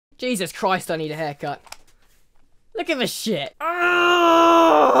Jesus Christ, I need a haircut. Look at this shit.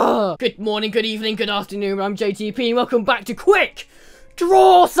 Ah! Good morning, good evening, good afternoon. I'm JTP and welcome back to Quick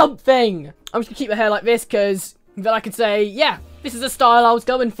Draw Something. I'm just gonna keep my hair like this because then I can say, yeah, this is the style I was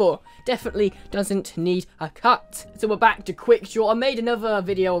going for. Definitely doesn't need a cut. So we're back to Quick Draw. I made another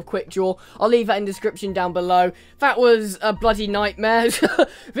video of Quick Draw. I'll leave that in the description down below. That was a bloody nightmare.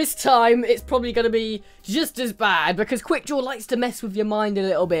 This time, it's probably going to be just as bad because Quick Draw likes to mess with your mind a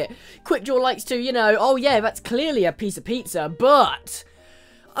little bit. Quick Draw likes to, you know, oh yeah, that's clearly a piece of pizza, but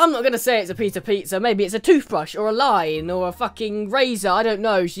I'm not going to say it's a piece of pizza. Maybe it's a toothbrush or a line or a fucking razor. I don't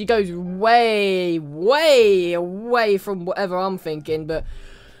know. She goes way, way away from whatever I'm thinking, but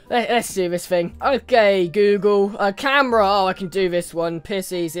let's do this thing. Okay, Google. Camera. Oh, I can do this one.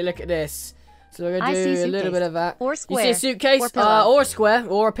 Piss easy. Look at this. So we're going to do a little bit of that. Or square. You see a suitcase? Or a square.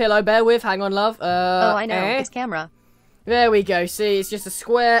 Or a pillow. Bear with. Hang on, love. Oh, I know. It's camera. There we go. See, it's just a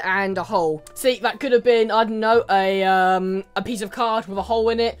square and a hole. See, that could have been, I don't know, a piece of card with a hole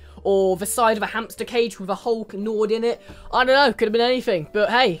in it. Or the side of a hamster cage with a hole gnawed in it. I don't know. Could have been anything. But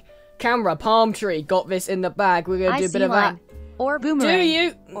hey, camera, palm tree. Got this in the bag. We're going to do a bit of that. Or boomerang. Do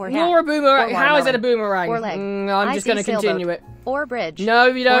you? Or You're a boomerang. Or How is that a boomerang? Or leg. I'm just going to continue it. Or bridge. No,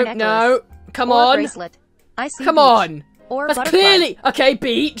 you don't. No. Come or on. Bracelet. I see. Come beach. on. Or That's butterfly. clearly. Okay,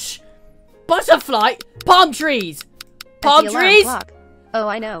 beach. Butterfly. Palm trees. Palm trees. Clock. Oh,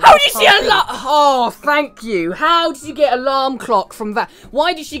 I know. How did you see alarm? Oh, thank you. How did you get alarm clock from that?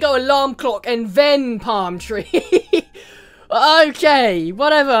 Why did she go alarm clock and then palm tree? Okay,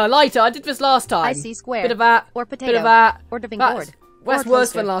 whatever. Lighter. I did this last time. I see square. Bit of that. Or potato. Bit of that. Or dipping board. That's or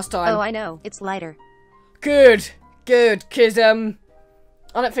worse than last time. Oh, I know. It's lighter. Good. Good. Because, I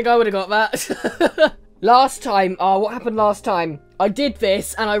don't think I would have got that. Last time, what happened last time? I did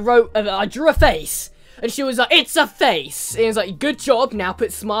this and I drew a face. And she was like, it's a face. And it was like, good job. Now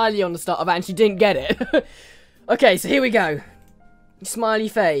put smiley on the start of that. And she didn't get it. Okay, so here we go. Smiley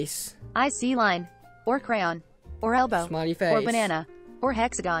face. I see line. Or crayon. Or elbow. Smiley face. Or banana. Or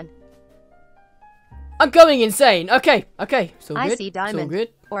hexagon. I'm going insane. Okay, okay. It's all good. I see diamond. It's all good.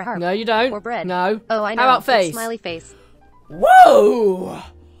 Or harp. No, you don't. Or bread. No. Oh, I know. How about face? It's smiley face. Whoa!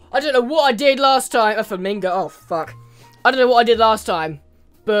 I don't know what I did last time. A flamingo. Oh, fuck. I don't know what I did last time.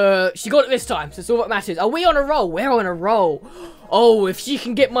 But she got it this time, so it's all that matters. Are we on a roll? We're on a roll. Oh, if she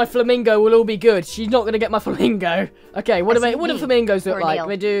can get my flamingo, we'll all be good. She's not going to get my flamingo. Okay, what do flamingos look like?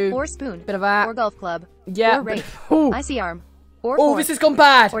 They do or spoon. Bit of that. Or golf club. Yeah. Or rape. Ooh. I see arm. Or oh, fork. this has gone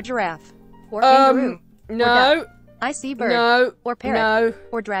bad. Or giraffe. Or kangaroo. No. Or duck. I see bird. No. Or parrot. No.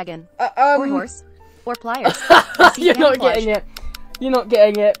 Or dragon. Or horse. Or pliers. You're not getting it. You're not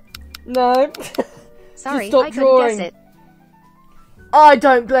getting it. No. Sorry, stop I couldn't drawing. guess it. I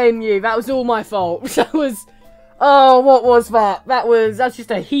don't blame you. That was all my fault. That was... Oh, what was that? That's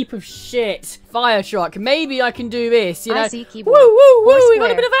just a heap of shit. Fire truck. Maybe I can do this, you know. I see keyboard. Woo, woo, woo. Or You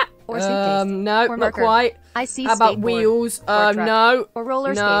got a bit of that? Or suitcase. No, or not quite. I see How about skateboard. wheels? Or truck. No. Or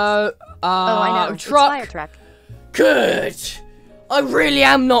roller No. skates. Oh, I know. Truck. It's fire truck. Good. I really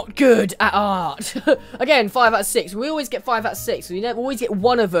am not good at art. Again, 5 out of 6. We always get 5 out of 6. So we never always get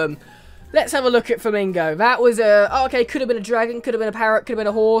one of them. Let's have a look at flamingo. That was a... Oh, okay, could have been a dragon, could have been a parrot, could have been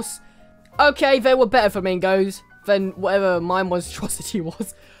a horse. Okay, there were better flamingos than whatever my monstrosity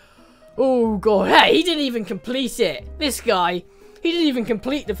was. Oh, God. Hey, he didn't even complete it. This guy, he didn't even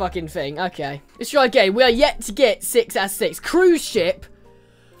complete the fucking thing. Okay, let's try again. We are yet to get 6 out of 6. Cruise ship.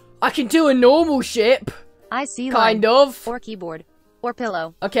 I can do a normal ship. I see kind line. of. Or keyboard. Or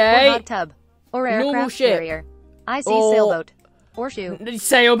pillow. Okay. Or hot tub. Or aircraft Normal ship. carrier. I see sailboat. Or shoe.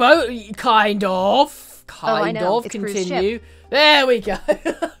 Sailboat, kind of. Kind of. It's Continue. There we go.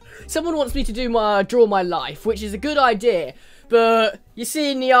 Someone wants me to do draw my life, which is a good idea. But you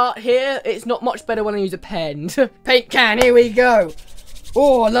see in the art here, it's not much better when I use a pen. Paint can, here we go.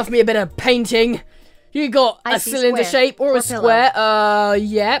 Oh, I love me a bit of painting. You got a cylinder shape or a square.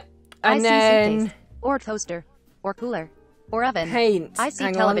 Yeah. And then suitcase. Or toaster. Or cooler. Or oven. Paint. I see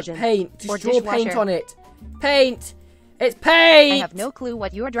Hang television. On. Paint. Just or draw dishwasher. paint on it. Paint. It's paint. I have no clue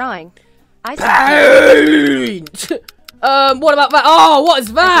what you are drawing. I see paint. What about that? Oh, what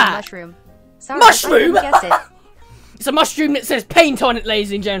is that? Mushroom. Sorry, mushroom. I guess it. It's a mushroom that says paint on it,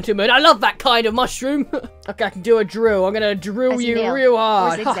 ladies and gentlemen. I love that kind of mushroom. Okay, I can do a drill. I'm gonna drill you real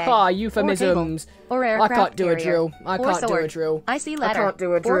hard. Haha, euphemisms. Or I can't do a drill. I can't do a drill. I see ladder. I can't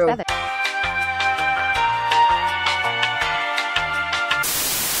do a drill. Or feather.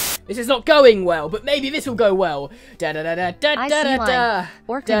 This is not going well, but maybe this will go well. Da da da da da I da see da da. line.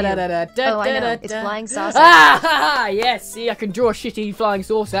 Or canoe. Da da da da Oh, I know. da It's da. flying saucer. Ah, yes. See, I can draw a shitty flying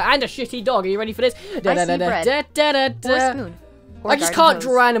saucer and a shitty dog. Are you ready for this? Da I da see da bread. da da da da. Or spoon. Or I just garden can't hose.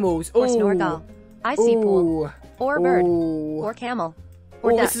 draw animals. Or Ooh. snorkel. I see pool. Ooh. Or bird. Ooh. Or camel.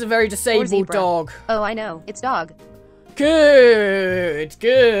 Or Oh, duck. this is a very Or disabled zebra. dog. Oh, I know. It's dog. Good,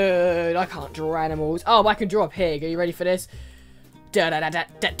 good. I can't draw animals. Oh, I can draw a pig. Are you ready for this? There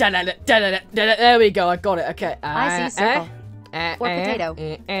we go. I got it. Okay. I see circle. Or potato.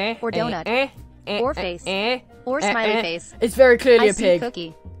 Or donut. Or face. Or smiley face. It's very clearly I a see pig.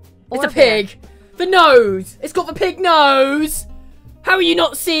 cookie. It's Or a pig. The nose. It's got the pig nose. How are you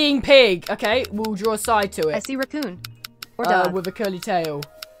not seeing pig? Okay, we'll draw a side to I it. see raccoon. Or dog. With a curly tail.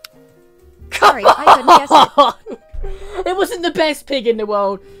 Sorry, I couldn't guess it. It wasn't the best pig in the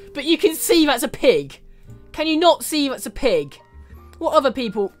world, but you can see that's a pig. Can you not see that's a pig? What other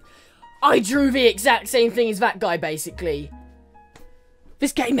people? I drew the exact same thing as that guy, basically.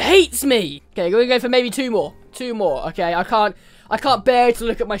 This game hates me. Okay, we're gonna go for maybe two more. Two more. Okay, I can't bear to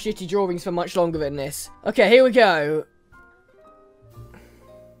look at my shitty drawings for much longer than this. Okay, here we go.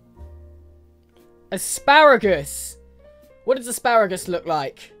 Asparagus. What does asparagus look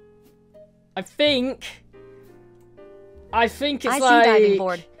like? I think it's I see like diving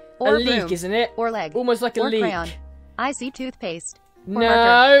board. Or a leek, broom. isn't it? Or leg. Almost like a or leek. crayon. I see toothpaste. Or No.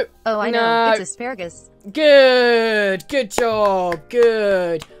 marker. Oh, I know. No. It's asparagus. Good. Good job.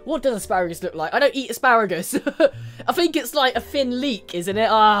 Good. What does asparagus look like? I don't eat asparagus. I think it's like a thin leek, isn't it?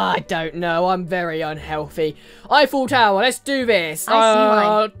 Ah, I don't know. I'm very unhealthy. Eiffel Tower. Let's do this. I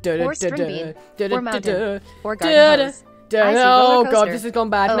see lime. Or string bean. Or mountain. Or garden hose. I see Oh roller god, coaster. this has gone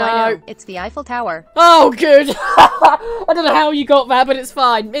bad. Oh, No. I know. It's the Eiffel Tower. Oh, good. I don't know how you got that, but it's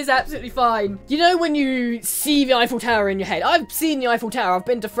fine. It's absolutely fine. You know when you see the Eiffel Tower in your head? I've seen the Eiffel Tower. I've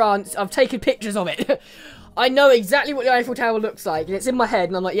been to France. I've taken pictures of it. I know exactly what the Eiffel Tower looks like, and it's in my head,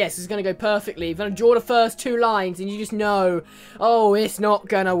 and I'm like, yes, this is going to go perfectly. Then I draw the first two lines, and you just know, oh, it's not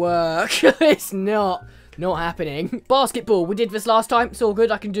going to work. It's not happening. Basketball. We did this last time. It's all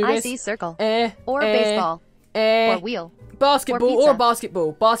good. I can do this. I see circle. Or baseball. Or wheel. Basketball Or or a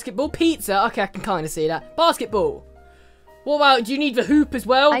basketball? Basketball, pizza. Okay, I can kind of see that. Basketball. What about, do you need the hoop as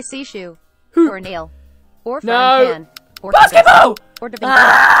well? I see shoe. Hoop. Or nail. Or No. frying pan. Or Basketball! Or dipping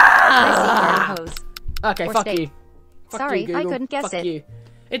I see garden hose. Okay, Or fuck steak. you. Fuck Sorry, you, Google. I couldn't guess Fuck it. you.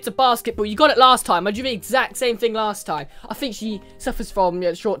 It's a basketball. You got it last time. I drew the exact same thing last time. I think she suffers from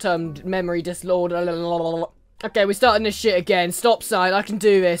short-term memory disorder. Okay, we're starting this shit again. Stop sign. I can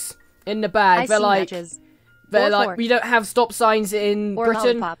do this. In the bag. I They're see like... matches. They're Or like, fork. we don't have stop signs in Or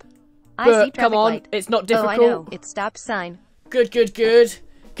Britain. lollipop. I But see traffic come on, light. it's not Oh, difficult. I know. It's stop sign. Good, good, good.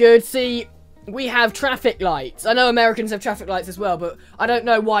 Good, see, we have traffic lights. I know Americans have traffic lights as well, but I don't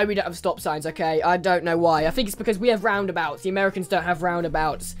know why we don't have stop signs, okay? I don't know why. I think it's because we have roundabouts. The Americans don't have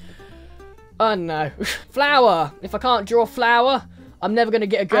roundabouts. I don't know. Flower. If I can't draw flower, I'm never going to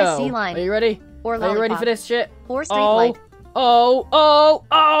get a girl. I see line. Are you ready? Or Are you ready lollipop. for this shit? Or street Oh, light. oh, oh,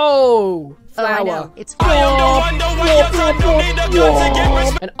 oh! Oh, I Flower. know. It's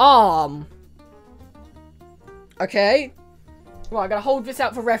An arm. Okay. Right, I'm gonna hold this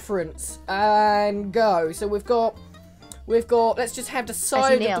out for reference and go. So we've got. Let's just have the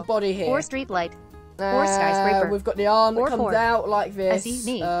side of nail. the body here. Or street light. Or skyscraper. We've got the arm that Or comes fork. out like this. I see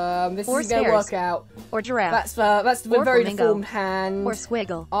knee. This Or isn't gonna stairs. work out. Or giraffe. That's the Or very flamingo. deformed hand. Or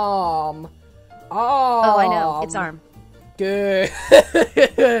squiggle. Arm. Oh, I know. It's arm. Good.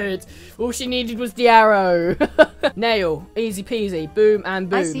 All she needed was the arrow. Nail. Easy peasy. Boom and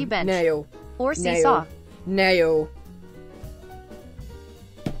boom. I see bench. Nail. Or Nail. seesaw. Nail.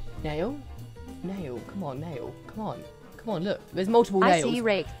 Nail? Nail. Come on, nail. Come on. Come on, look. There's multiple nails. I see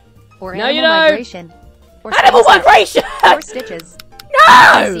rake. Or No, animal you don't. migration. Or Animal stitches. migration! Or stitches.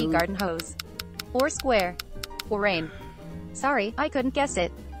 I see No! garden hose. Or square. Or rain. Sorry, I couldn't guess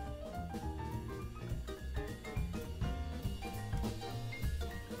it.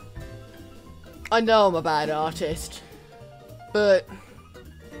 I know I'm a bad artist. But...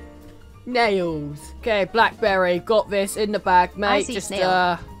 nails. Okay, blackberry. Got this in the bag, mate. I see Just,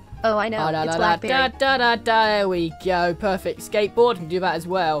 snail. Oh, I know. It's blackberry. There we go. Perfect. Skateboard. Can do that as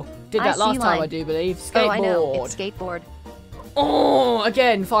well. Did I that last see time, line. I do believe. Skateboard. Oh, I know. It's skateboard. Oh,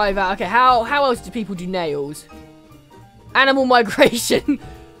 again, 5 out. Okay, how else do people do nails? Animal migration.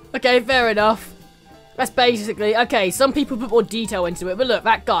 Okay, fair enough. That's basically... okay, some people put more detail into it, but look,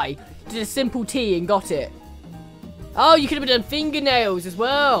 that guy did a simple T and got it. Oh, you could have done fingernails as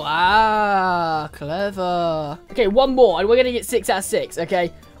well. Ah, clever. Okay, one more, and we're going to get 6 out of 6,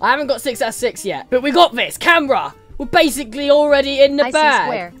 okay? I haven't got 6 out of 6 yet, but we got this. Camera. We're basically already in the I bag. see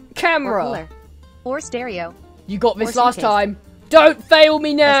square. Camera. Or cooler. Or stereo. You got this Or last suitcase. time. Don't fail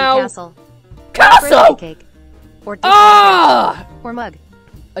me now. I see castle. Castle! Or cake. Or dishwasher. Ah! Or mug.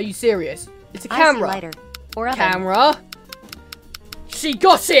 Are you serious? It's a I see camera. lighter. Or oven. Camera. actually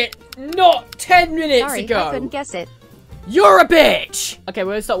got it not 10 minutes Sorry, ago. I couldn't guess it. You're a bitch! Okay,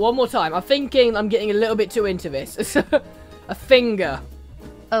 we're gonna start one more time. I'm thinking I'm getting a little bit too into this. A finger.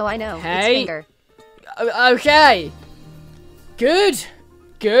 Oh, I know. Hey. It's finger. Okay. Good.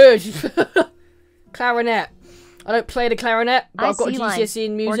 Good. Clarinet. I don't play the clarinet, but I've got a GCSE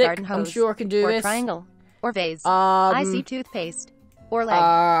in music. I'm sure I can do or this. Triangle. Or vase. I see toothpaste. Or leg.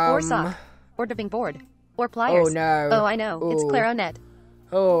 Or sock. Or dipping board. Or pliers. Oh no. Oh, I know. It's clarinet.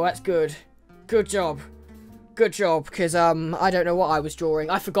 Oh, that's good. Good job. Good job, because, I don't know what I was drawing.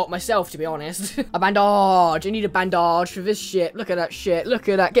 I forgot myself, to be honest. A bandage. I need a bandage for this shit. Look at that shit. Look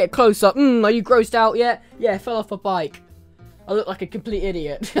at that. Get a close up. Are you grossed out yet? Yeah, fell off a bike. I look like a complete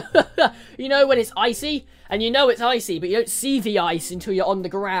idiot. You know when it's icy? And you know it's icy, but you don't see the ice until you're on the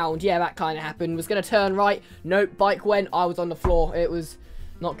ground. Yeah, that kind of happened. Was going to turn right. Nope, bike went. I was on the floor. It was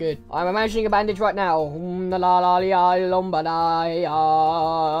not good. I'm imagining a bandage right now.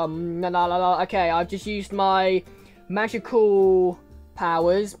 Okay, I've just used my magical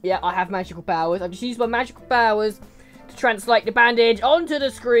powers. Yeah, I have magical powers. I've just used my magical powers to translate the bandage onto the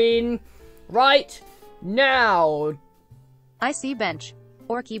screen right now. I see bench.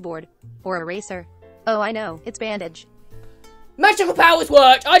 Or keyboard. Or eraser. Oh, I know. It's bandage. Magical powers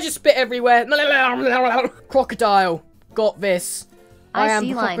worked! I just spit everywhere. Crocodile. Got this. I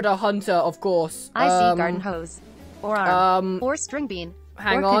am Crocodile Hunter, of course. I see garden hose. Or arm. Or string bean.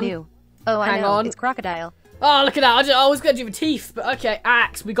 Hang or on. Canoe. Oh, I know. It's crocodile. Oh, look at that. I was going to do the teeth, but okay.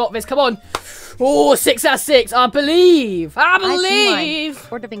 Axe. We got this. Come on. Oh, 6 out of 6. I believe. I believe.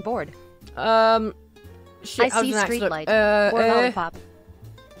 Or dipping board. Shit, I see street light. Or lollipop.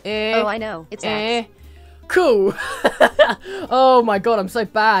 Oh, I know. It's axe. Cool. Oh my god, I'm so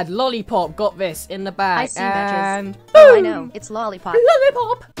bad. Lollipop, got this in the bag. I see matches. Oh, I know. It's lollipop.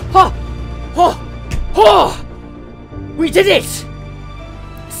 Lollipop. Ha! Ha! Ha! We did it!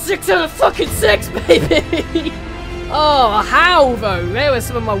 6 out of fucking 6, baby! Oh, how though? They were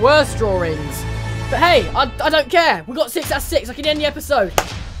some of my worst drawings. But hey, I don't care. We got 6 out of 6. I can end the episode.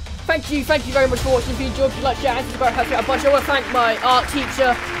 Thank you very much for watching. If you enjoyed, if you like, share, and subscribe, help me out a bunch. I want to thank my art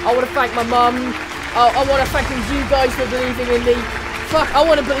teacher. I want to thank my mum. I want to thank you guys for believing in me. Fuck, I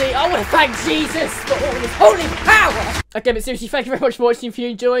want to thank Jesus for all his holy power. Okay, but seriously, thank you very much for watching. If you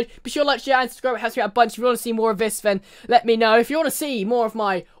enjoyed, be sure to like, share, and subscribe. It helps me out a bunch. If you want to see more of this, then let me know. If you want to see more of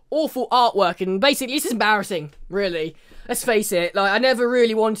my awful artwork, and basically, this is embarrassing, really. Let's face it, like, I never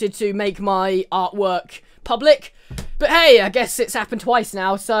really wanted to make my artwork public. But hey, I guess it's happened twice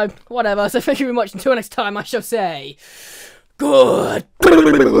now, so whatever. So thank you very much. Until next time, I shall say, good. Dog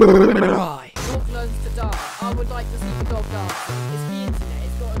learns to dance. I would like to see the dog dancing. It's the internet.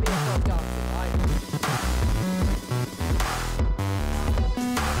 It's got to be a dog dancing, right?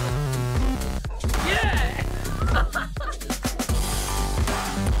 Yeah!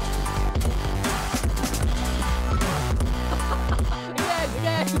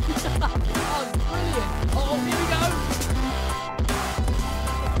 Again!